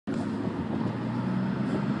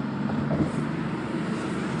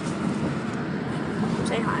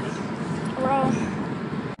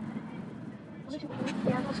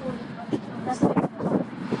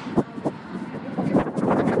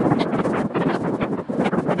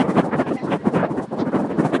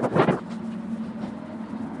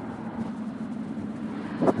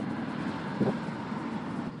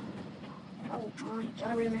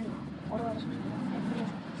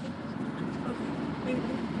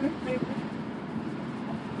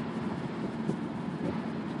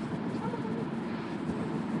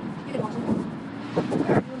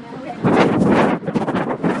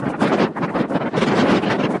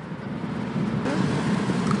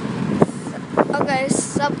guys,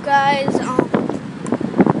 sup guys,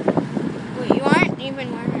 wait, you aren't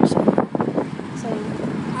even wearing your shirt. So,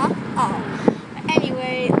 huh? Oh.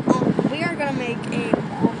 Anyway, we are gonna make a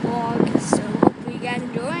mall vlog, so hopefully you guys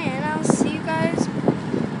enjoy, and I'll see you guys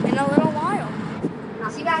in a little while. And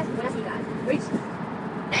I'll see you guys when I see you guys. Peace.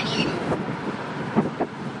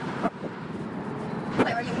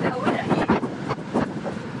 Where are you going?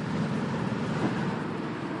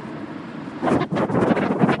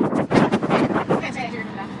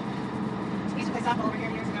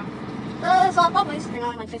 Softball place. You're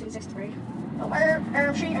not in like 5th and 6th grade. Oh,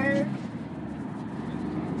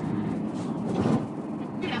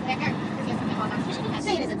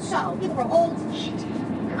 Say it isn't so. People grow old. Shit.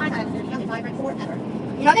 I thought I was 30 young and vibrant forever.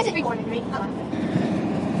 You know, this is reborn into me.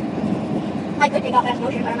 I could take off that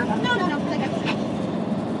motion, but I'm not. No.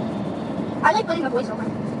 I like putting my voiceover.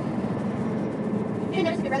 You didn't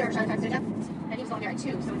notice the big brother started did you? And he was going there at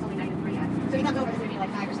 2, so it's only 9:03 yet. So he comes over, it's going to be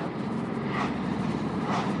like 5 or so.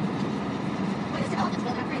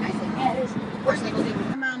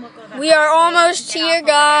 We are almost here,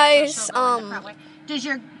 guys.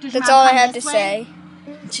 That's all I have to say.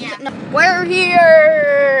 We're here.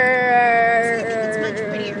 It's much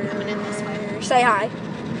prettier coming in this way. Say hi.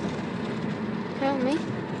 Tell me.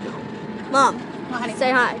 Mom,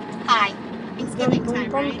 say hi. Hi. It's giving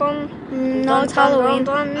time, right? No, it's Halloween.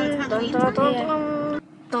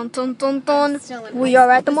 We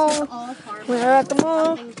are at the mall. We are at the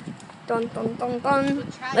mall.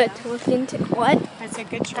 Let's look into what? That's a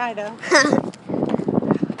good try, though.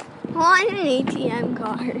 Want an ATM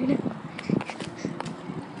card?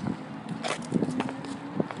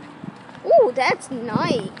 Ooh, that's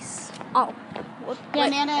nice. Oh, Yeah,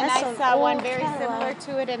 Nana and I saw one very similar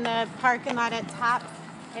to it in the parking lot at Tops,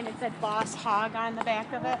 and it said Boss Hog on the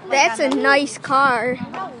back of it. That's a nice car.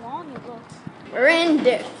 How long it looks. We're in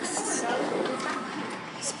Dick's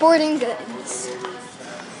Sporting Goods.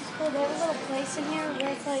 Oh, they have a little place in here where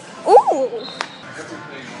it's like... Ooh!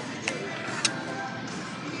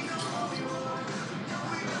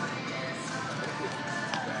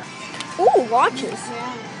 Ooh, watches.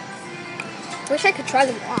 Yeah. Wish I could try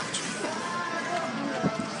the watch.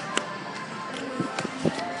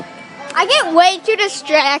 I get way too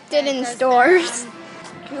distracted in stores.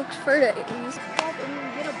 Looks pretty. And you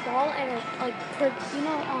get a ball and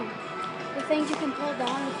the things you can pull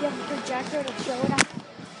down. If you have a projector to show it on.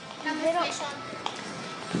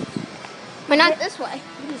 But not this way.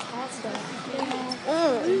 These hot stuff.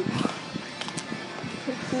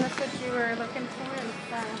 That's what you were looking for in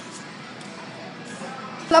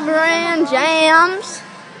LeBron Jams.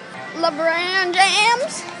 LeBron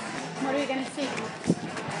Jams. What are we going to see?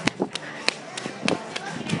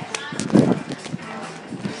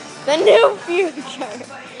 The new future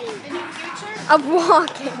of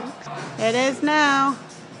walking. It is now.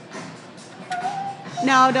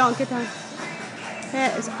 No, don't get done.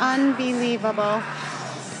 That is unbelievable.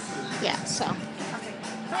 Yeah, so. I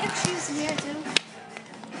have shoes in here too.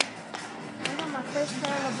 I got my first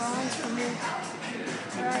pair of LeBrons from here.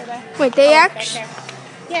 Where are they? Wait, they Right actually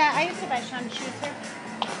there. Yeah, I used to buy Sean shoes here.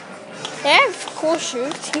 they have cool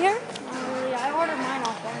shoes here. I ordered mine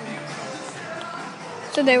offline.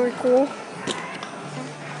 So they were cool.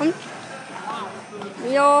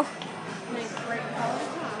 Yeah. Nice bright colors.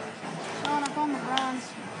 Oh, I found LeBrons.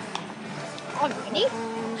 Already?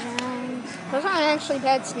 Those aren't actually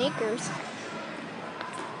bad sneakers.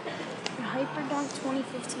 The Hyperdunk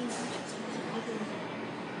 2015.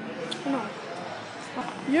 No.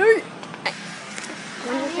 Yeah.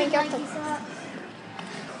 When you think of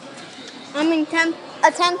I'm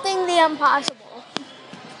attempting the impossible.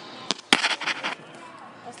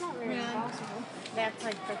 That's not very impossible. That's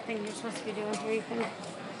like the thing you're supposed to be doing here. You can.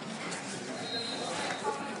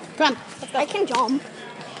 Come on, let's go. I can jump.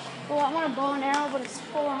 Well, I want a bow and arrow, but it's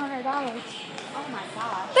 $400. Oh my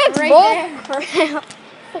gosh. That's Right bull there. crap.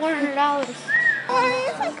 $400.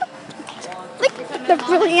 Like they're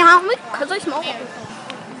really on me because I smoke. They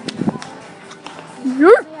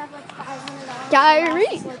Yeah. have like $500. Diary.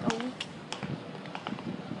 It's like a week.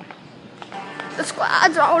 The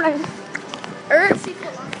squad's rolling.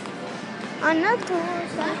 On the tour.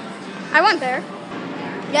 I went there.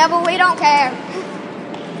 Yeah, but we don't care.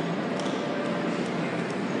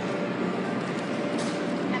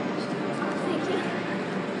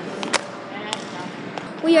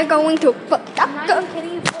 We are going to Foot I'm not Locker. even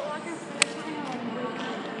kidding you. Foot Locker.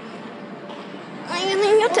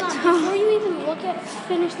 Before you even look at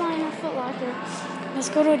finish line or Foot Locker, let's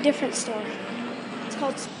go to a different store. It's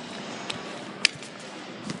called...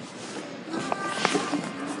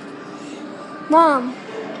 Mom,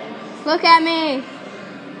 look at me.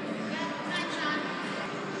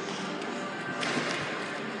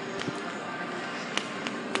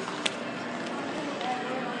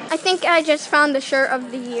 think I just found the shirt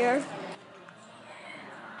of the year.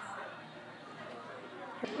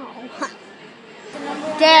 Oh.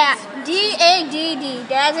 Dad, DADD,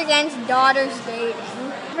 Dads Against Daughters Dating.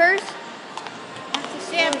 Converse?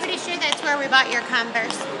 Yeah, I'm pretty sure that's where we bought your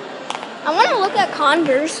Converse. I want to look at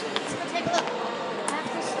Converse. Let's go take a look.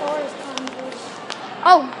 Half the store is Converse.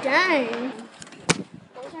 Oh, dang.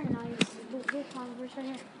 Those are nice. Blue Converse right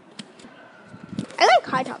here. I like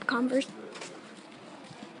high top Converse.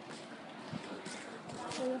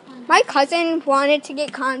 My cousin wanted to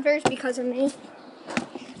get Converse because of me.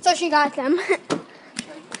 So she got them.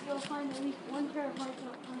 You'll find at least one pair of high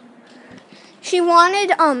top Converse. She wanted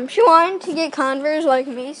to get Converse like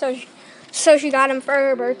me, so she got them for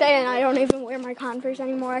her birthday, and I don't even wear my Converse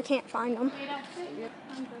anymore. I can't find them. They don't fit your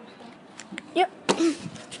Converse though. Yep.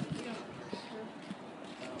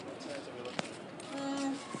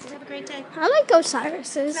 Have a great day. I like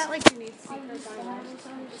Osiris's. Not like you need sneakers on.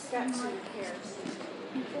 Just got 2 pairs.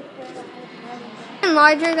 And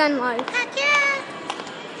larger than life. Heck yeah!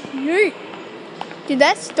 Yeet. Dude,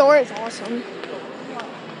 that store is awesome.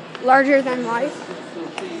 Larger than life.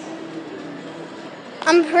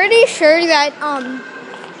 I'm pretty sure that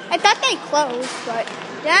I thought they closed, but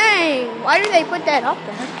dang, why did they put that up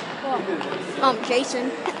there?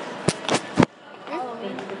 Jason.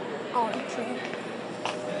 Oh, true.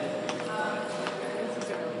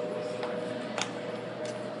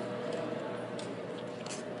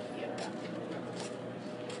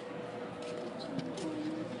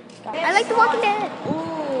 I like The Walking Dead.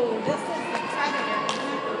 Ooh, this is the Predator.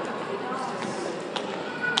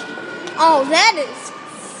 Oh, that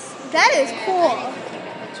is cool.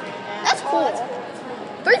 That's cool.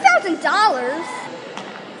 $3,000.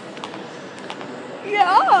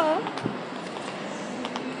 Yeah.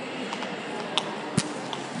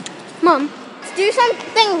 Mom, let's do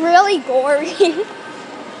something really gory.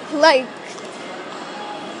 Like,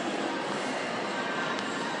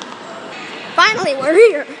 finally, we're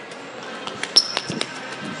here.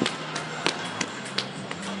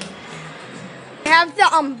 I have the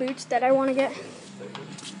boots that I want to get.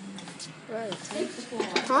 Right.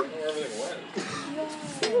 Huh? How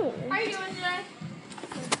are you doing today?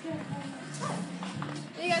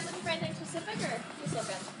 Are you guys looking for anything specific or just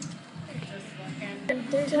looking?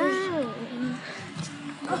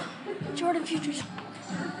 Jordan Futures.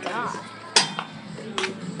 God.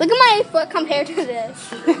 Look at my foot compared to this.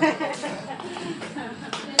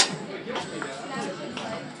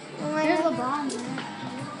 There's LeBron there.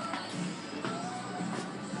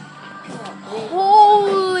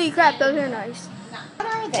 Holy crap, those are nice. What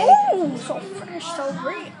are they? Oh, so fresh, so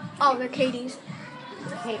great. Oh, they're Katie's.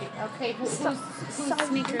 Okay, whose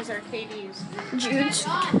sneakers are KD's? Jude's.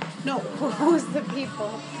 No, who's the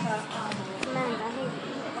people? Men, I hate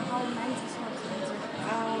all men's is so expensive.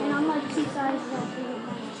 And I'm like 2 sizes off of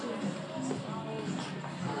mine too.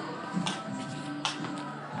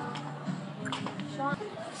 Sean,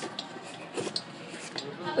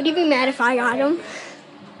 Would you be mad if I got them?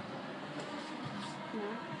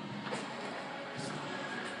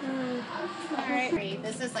 Alright,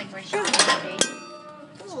 this is like where Sean would be.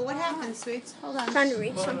 Oh, what happened, sweets? Hold on. Trying to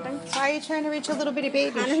reach something. Why are you trying to reach a little bitty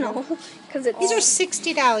baby I don't know. Because it's. These are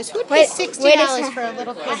 $60. Who would pay Wait, $60 wait a sec. for a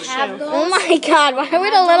little kid shoe? Oh my God! Why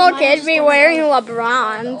would a little kid be wearing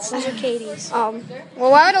LeBrons? those are Katie's. Well,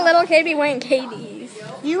 why would a little kid be wearing KDs?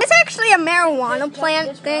 It's actually a marijuana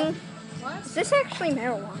plant thing. Is this actually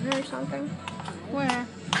marijuana or something? Where?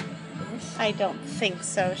 I don't think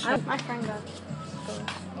so. My friend got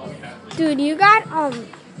Dude, you get all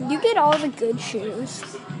the good shoes.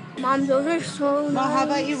 Mom, those are so nice. Well, how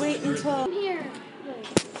about you wait until... here.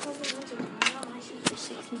 My shoes for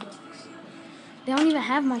 $60. They don't even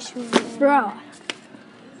have my shoes. Bro.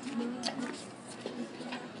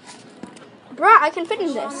 Bro, I can fit in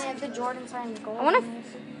They this. have the Jordan sign gold. I wanna-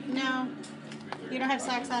 No. You don't have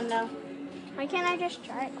socks on, no. Why can't I just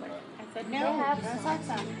try it quick? I said no. You have socks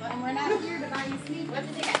on. And we're not here to buy you sneakers. What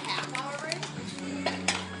did they get? Half hour break?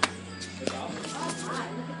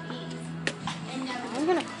 I'm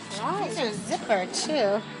gonna cry. These are zipper,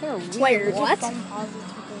 too. They're weird. Wait, what? Oh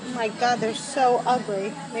my God, they're so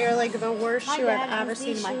ugly. They're like the worst My shoe dad I've has ever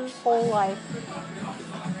seen these in my shoes. whole life.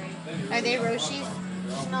 Are they Roshi's?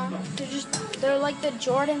 No, they're like the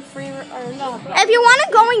Jordan free or no. If you want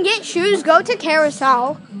to go and get shoes, go to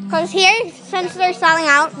Carousel. Because here, since they're selling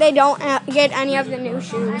out, they don't get any of the new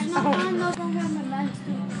shoes.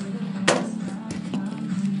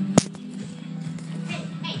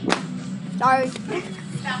 Sorry.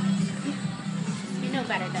 You know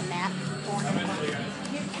better than that.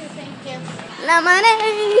 You too, thank you.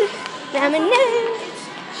 Lemonade. Lemonade.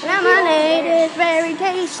 Lemonade is very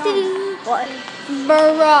tasty. What?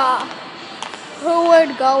 Bruh. Who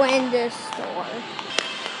would go in this store?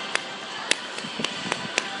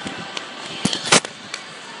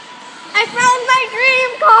 I found my dream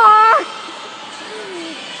car!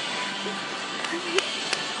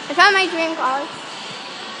 I found my dream car.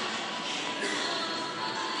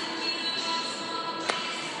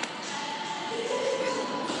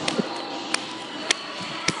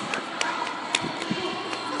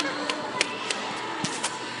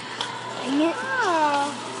 Dang it.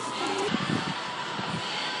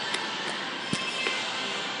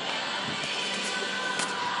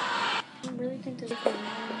 I really think this is for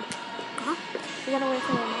mom. Huh? We gotta wait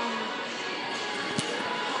for my mom.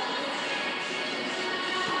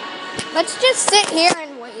 Let's just sit here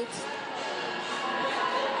and wait.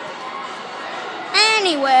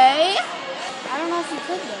 Anyway, I don't know if you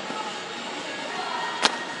could though.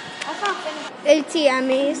 That's not finished.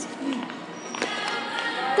 ATMs.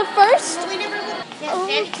 The first. Well, we never looked. Yeah,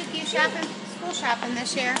 Daddy took you shopping, school shopping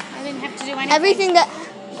this year. I didn't have to do anything. Everything that.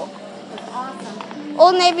 Awesome.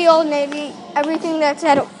 Old Navy.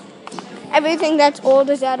 Everything that's old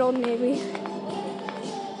is at Old Navy.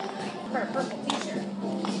 For a purple t-shirt.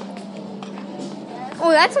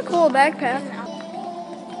 Oh, that's a cool backpack.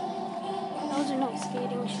 Those are no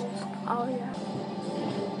skating shoes. Oh yeah.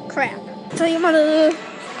 Crap. Tell your mother. Here,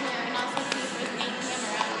 and also see if there's an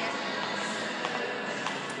ATM around here.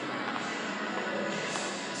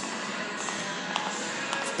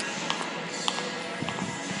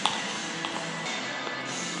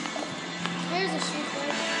 There's a shoe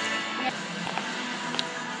for it.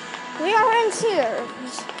 We are in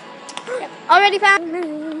Sears. Already found.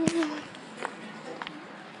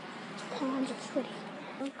 Oh, I'm just sweaty.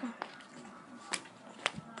 Okay.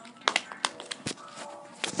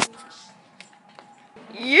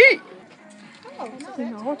 Yeet. Oh,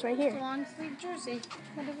 no, No, it's right that's a here. long sleeve jersey.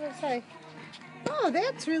 What does it say? Oh,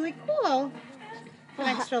 that's really cool. An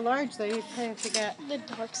extra large though, you probably have to get The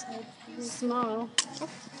dark side. small.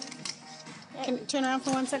 Can you turn around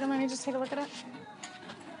for 1 second? Let me just take a look at it.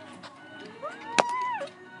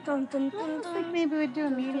 Dun dun I dun dun. think maybe we'd do a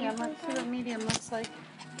medium. Let's see what medium looks like.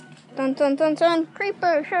 Dun dun dun dun.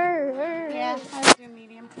 Creeper shirt. Yeah, I would do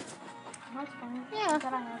medium. That's fine. Yeah.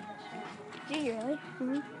 But I have this Do you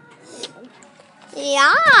really?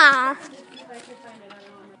 Yeah.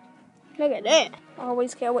 Look at it.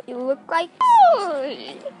 Always care what you look like.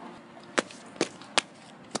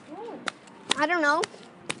 I don't know.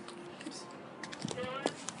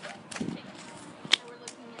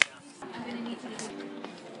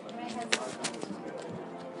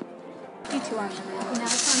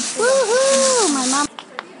 Woohoo! My mom.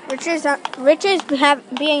 Riches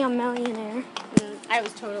being a millionaire. I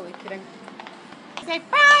was totally kidding. Say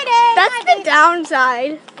Friday. That's the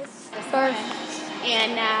downside. First.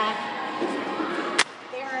 And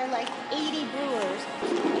there are like 80 brewers.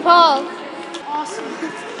 Paul. Awesome.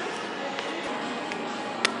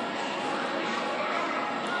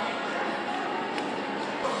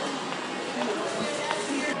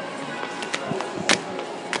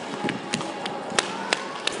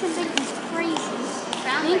 crazy.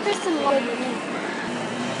 Me and Kristen love it. And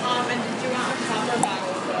did you want a copper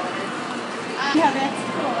bottle? Yeah, that's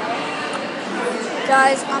cool, right?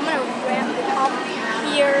 Guys, I'm gonna wrap it up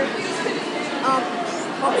here.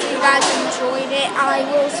 Hope you guys enjoyed it. I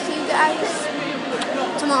will see you guys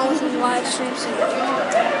tomorrow with a live stream.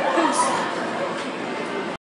 Peace.